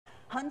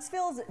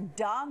Huntsville's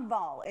Dog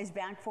Ball is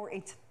back for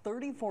its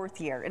 34th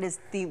year. It is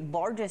the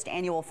largest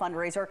annual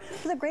fundraiser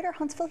for the Greater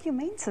Huntsville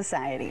Humane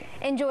Society.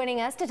 And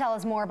joining us to tell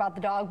us more about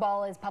the Dog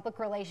Ball is Public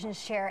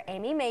Relations Chair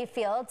Amy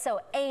Mayfield. So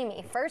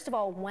Amy, first of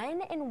all,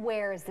 when and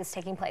where is this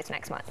taking place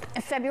next month?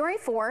 February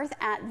 4th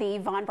at the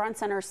Von Braun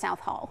Center South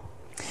Hall.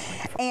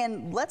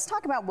 And let's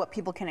talk about what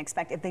people can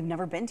expect if they've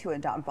never been to a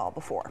dog ball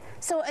before.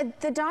 So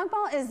the Dog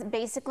Ball is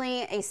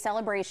basically a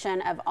celebration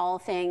of all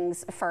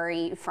things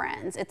furry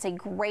friends. It's a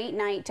great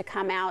night to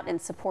come out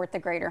and support the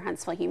Greater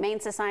Huntsville Humane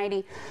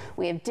Society.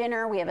 We have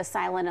dinner, we have a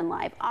silent and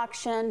live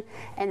auction,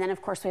 and then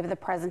of course we have the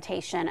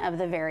presentation of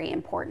the very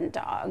important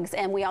dogs.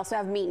 And we also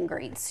have meet and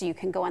greets, so you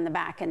can go in the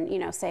back and, you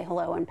know, say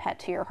hello and pet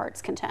to your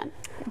heart's content.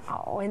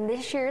 Oh, and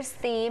this year's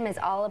theme is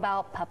all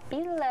about puppy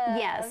love.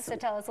 Yes. So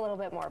tell us a little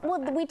bit more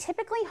about that. We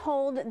typically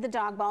hold the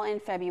Dog Ball in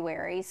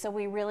February, so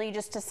we really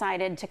just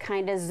decided to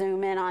kind of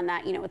zoom in on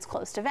that. You know, it's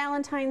close to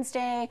Valentine's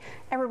Day.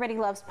 Everybody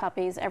loves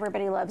puppies.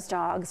 Everybody loves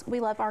dogs. We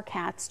love our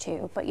cats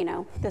too, but you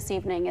know, this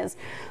evening is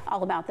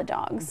all about the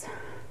dogs.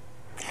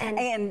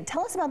 And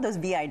tell us about those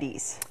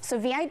VIDs. So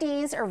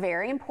VIDs are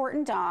very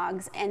important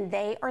dogs, and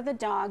they are the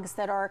dogs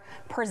that are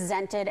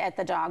presented at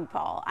the Dog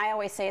Ball. I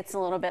always say it's a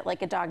little bit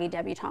like a doggy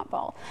debutante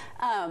ball.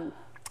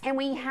 And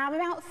we have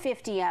about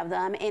 50 of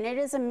them, and it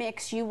is a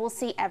mix. You will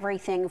see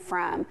everything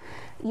from,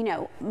 you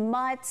know,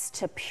 mutts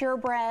to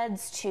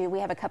purebreds to, we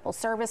have a couple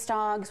service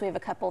dogs, we have a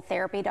couple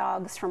therapy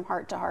dogs from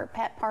Heart to Heart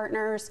Pet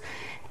Partners.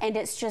 And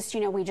it's just, you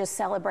know, we just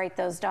celebrate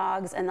those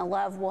dogs, and the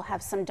love will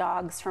have some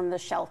dogs from the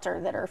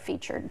shelter that are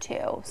featured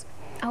too.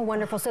 Oh,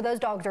 wonderful. So those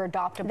dogs are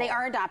adoptable. They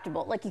are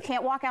adoptable. Like, you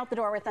can't walk out the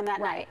door with them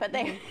that night, but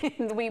they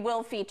we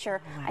will feature,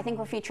 I think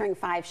we're featuring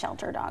 5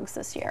 shelter dogs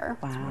this year.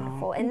 Wow. That's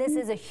wonderful. And this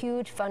is a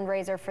huge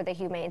fundraiser for the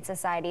Humane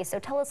Society. So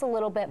tell us a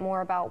little bit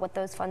more about what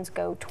those funds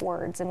go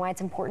towards and why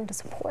it's important to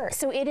support.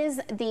 So it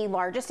is the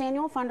largest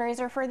annual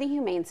fundraiser for the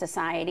Humane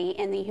Society.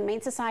 And the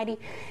Humane Society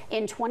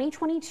in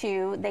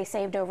 2022, they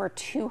saved over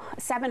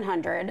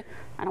 700,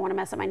 I don't want to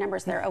mess up my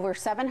numbers there, over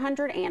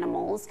 700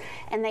 animals.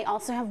 And they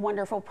also have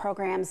wonderful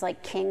programs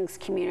like King's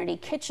Community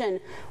Kitchen,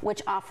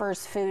 which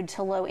offers food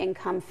to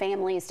low-income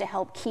families to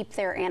help keep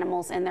their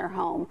animals in their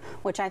home,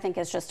 which I think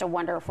is just a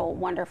wonderful,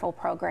 wonderful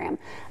program.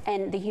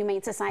 And the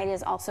Humane Society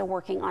is also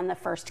working on the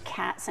first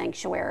cat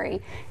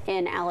sanctuary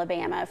in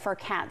Alabama for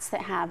cats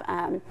that have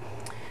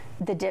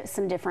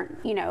some different,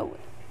 you know,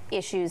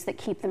 issues that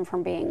keep them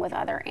from being with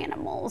other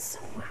animals.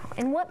 Wow.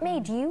 And what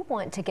made you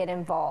want to get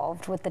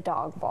involved with the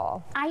Dog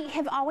Ball? I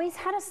have always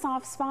had a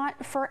soft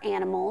spot for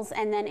animals,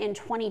 and then in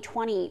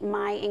 2020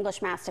 my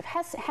English Mastiff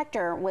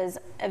Hector was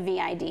a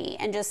VID,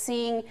 and just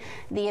seeing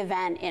the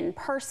event in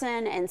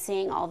person and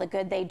seeing all the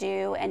good they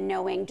do and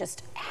knowing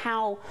just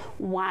how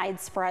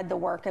widespread the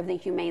work of the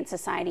Humane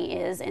Society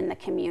is in the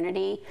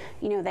community.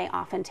 You know, they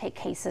often take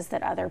cases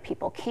that other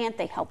people can't.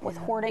 They help with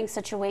hoarding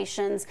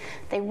situations.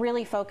 They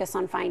really focus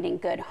on finding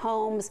good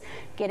homes,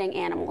 getting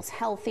animals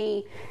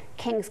healthy.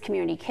 King's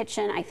Community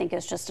Kitchen, I think,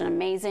 is just an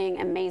amazing,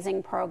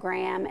 amazing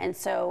program. And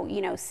so, you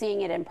know,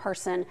 seeing it in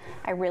person,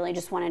 I really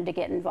just wanted to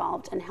get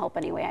involved and help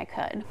any way I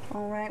could.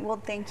 All right.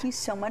 Well, thank you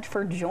so much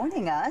for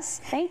joining us.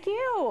 Thank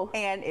you.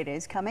 And it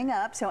is coming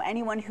up. So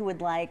anyone who would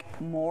like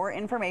more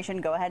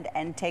information, go ahead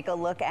and take a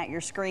look at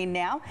your screen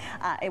now.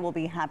 It will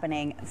be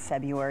happening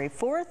February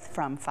 4th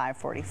from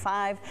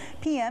 5:45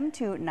 p.m.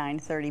 to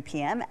 9:30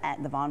 p.m.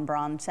 at the Von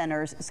Braun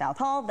Center's South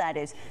Hall. That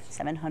is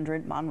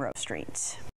 700 Monroe Street.